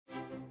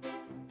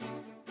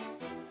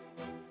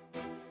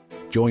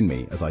Join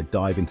me as I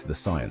dive into the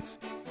science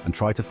and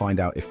try to find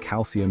out if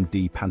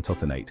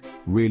calcium-D-pantothenate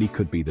really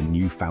could be the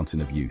new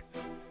fountain of youth.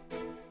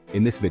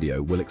 In this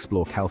video, we'll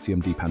explore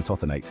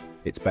calcium-D-pantothenate,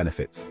 its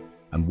benefits,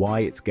 and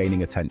why it's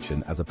gaining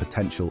attention as a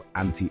potential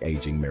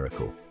anti-aging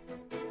miracle.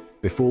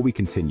 Before we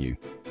continue,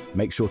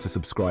 make sure to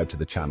subscribe to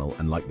the channel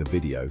and like the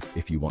video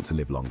if you want to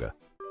live longer.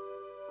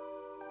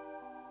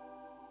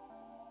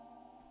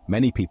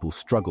 Many people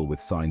struggle with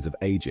signs of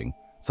aging,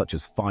 such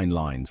as fine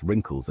lines,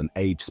 wrinkles, and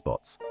age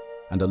spots,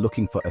 and are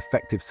looking for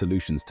effective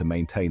solutions to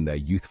maintain their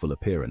youthful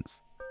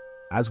appearance.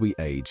 As we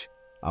age,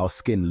 our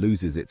skin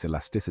loses its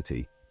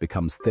elasticity,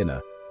 becomes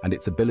thinner, and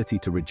its ability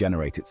to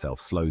regenerate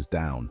itself slows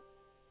down.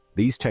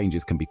 These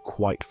changes can be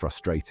quite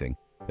frustrating,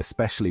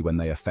 especially when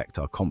they affect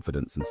our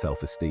confidence and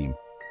self-esteem.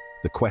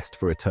 The quest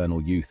for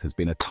eternal youth has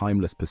been a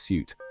timeless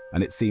pursuit,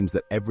 and it seems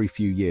that every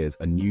few years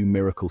a new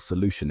miracle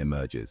solution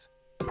emerges,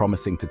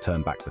 promising to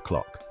turn back the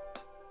clock.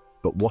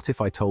 But what if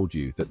I told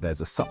you that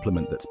there's a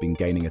supplement that's been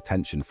gaining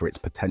attention for its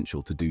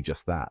potential to do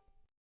just that?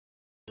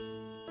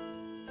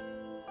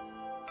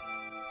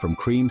 From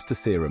creams to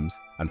serums,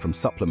 and from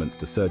supplements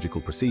to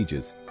surgical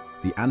procedures,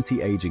 the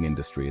anti-aging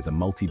industry is a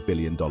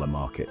multi-billion-dollar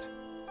market.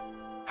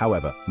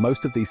 However,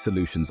 most of these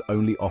solutions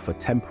only offer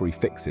temporary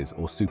fixes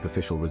or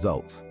superficial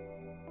results.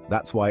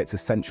 That's why it's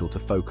essential to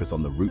focus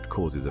on the root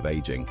causes of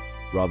aging,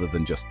 rather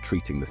than just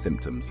treating the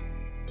symptoms.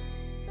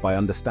 By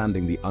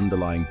understanding the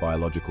underlying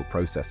biological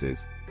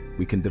processes,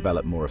 we can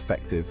develop more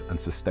effective and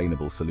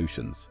sustainable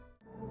solutions.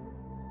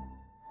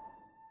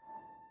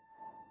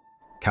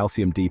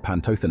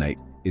 Calcium-D-pantothenate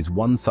is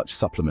one such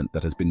supplement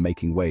that has been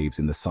making waves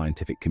in the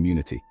scientific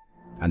community,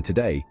 and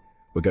today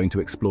we're going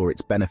to explore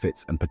its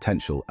benefits and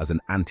potential as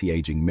an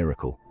anti-aging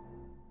miracle.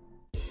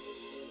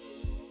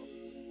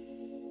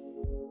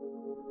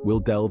 We'll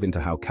delve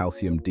into how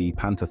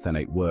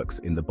calcium-D-pantothenate works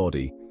in the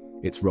body,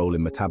 its role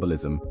in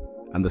metabolism,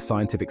 and the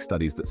scientific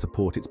studies that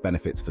support its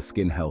benefits for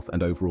skin health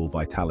and overall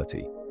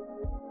vitality.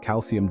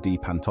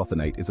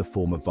 Calcium-D-pantothenate is a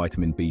form of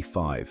vitamin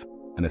B5,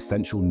 an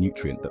essential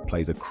nutrient that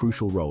plays a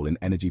crucial role in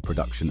energy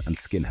production and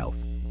skin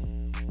health.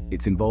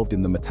 It's involved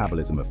in the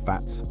metabolism of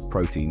fats,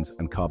 proteins,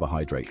 and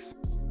carbohydrates,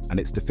 and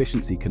its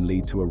deficiency can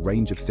lead to a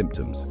range of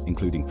symptoms,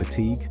 including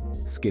fatigue,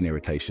 skin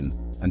irritation,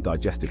 and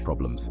digestive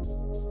problems.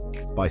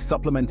 By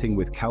supplementing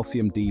with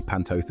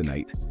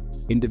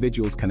calcium-D-pantothenate,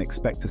 individuals can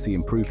expect to see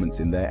improvements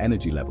in their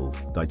energy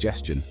levels,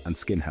 digestion, and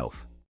skin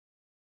health.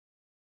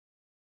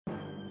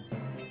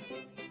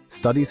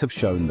 Studies have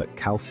shown that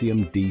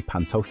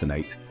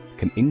calcium-D-pantothenate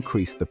can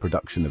increase the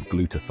production of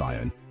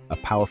glutathione, a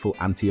powerful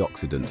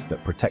antioxidant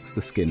that protects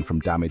the skin from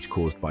damage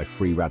caused by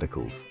free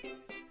radicals.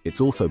 It's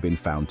also been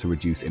found to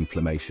reduce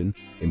inflammation,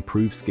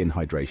 improve skin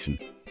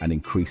hydration, and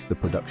increase the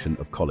production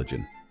of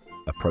collagen,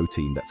 a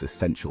protein that's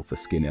essential for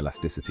skin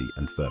elasticity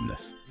and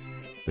firmness.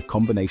 The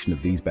combination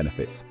of these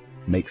benefits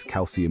makes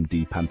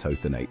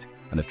calcium-D-pantothenate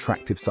an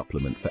attractive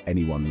supplement for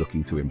anyone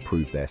looking to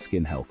improve their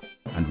skin health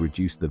and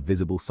reduce the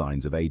visible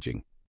signs of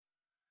aging.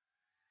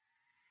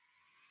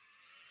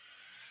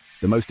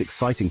 The most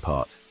exciting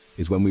part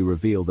is when we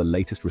reveal the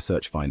latest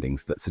research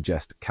findings that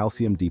suggest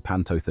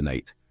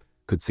calcium-D-pantothenate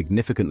could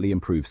significantly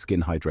improve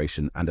skin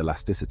hydration and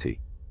elasticity.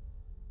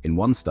 In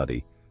one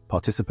study,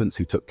 participants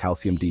who took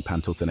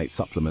calcium-D-pantothenate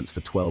supplements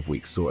for 12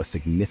 weeks saw a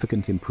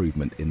significant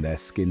improvement in their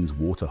skin's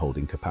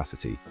water-holding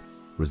capacity,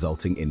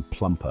 resulting in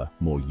plumper,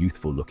 more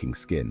youthful-looking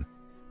skin.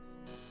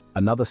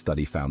 Another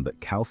study found that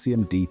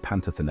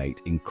calcium-D-pantothenate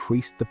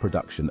increased the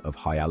production of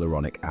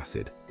hyaluronic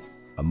acid,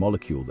 a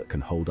molecule that can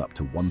hold up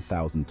to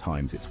 1,000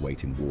 times its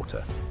weight in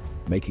water,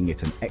 making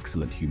it an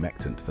excellent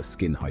humectant for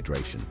skin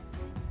hydration.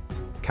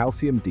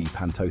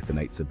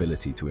 Calcium-D-pantothenate's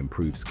ability to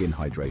improve skin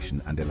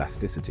hydration and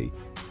elasticity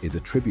is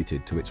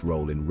attributed to its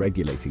role in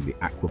regulating the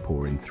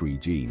aquaporin 3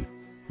 gene,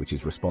 which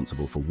is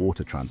responsible for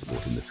water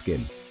transport in the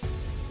skin.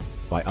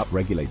 By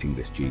upregulating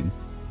this gene,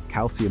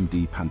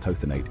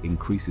 calcium-D-pantothenate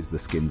increases the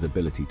skin's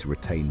ability to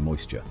retain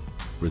moisture,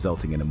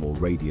 resulting in a more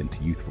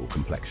radiant, youthful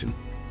complexion.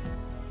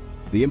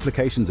 The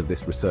implications of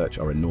this research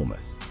are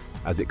enormous,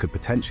 as it could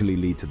potentially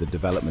lead to the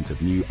development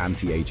of new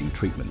anti-aging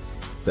treatments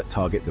that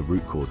target the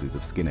root causes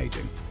of skin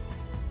aging.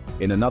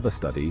 In another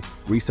study,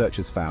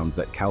 researchers found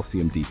that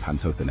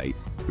calcium-D-pantothenate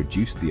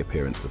reduced the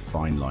appearance of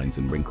fine lines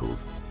and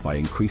wrinkles by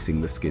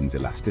increasing the skin's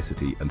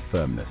elasticity and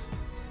firmness.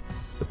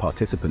 The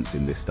participants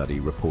in this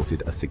study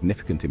reported a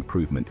significant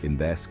improvement in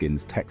their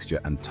skin's texture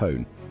and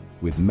tone,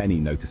 with many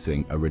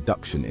noticing a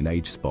reduction in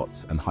age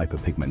spots and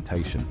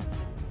hyperpigmentation.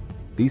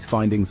 These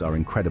findings are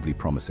incredibly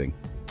promising,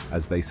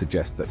 as they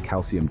suggest that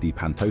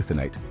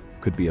calcium-D-pantothenate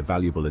could be a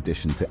valuable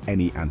addition to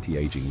any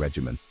anti-aging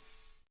regimen.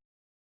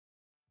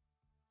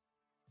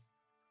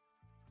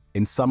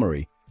 In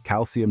summary,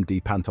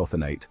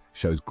 calcium-D-pantothenate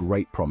shows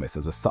great promise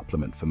as a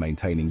supplement for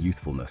maintaining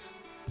youthfulness,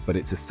 but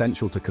it's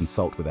essential to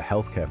consult with a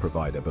healthcare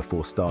provider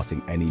before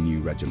starting any new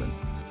regimen.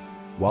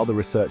 While the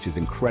research is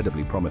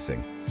incredibly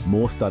promising,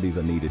 more studies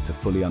are needed to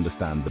fully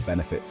understand the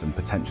benefits and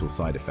potential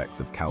side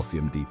effects of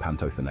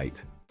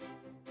calcium-D-pantothenate.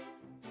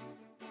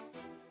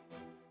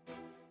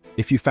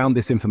 If you found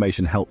this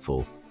information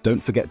helpful, Don't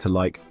forget to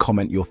like,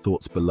 comment your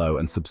thoughts below,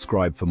 and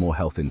subscribe for more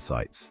health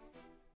insights.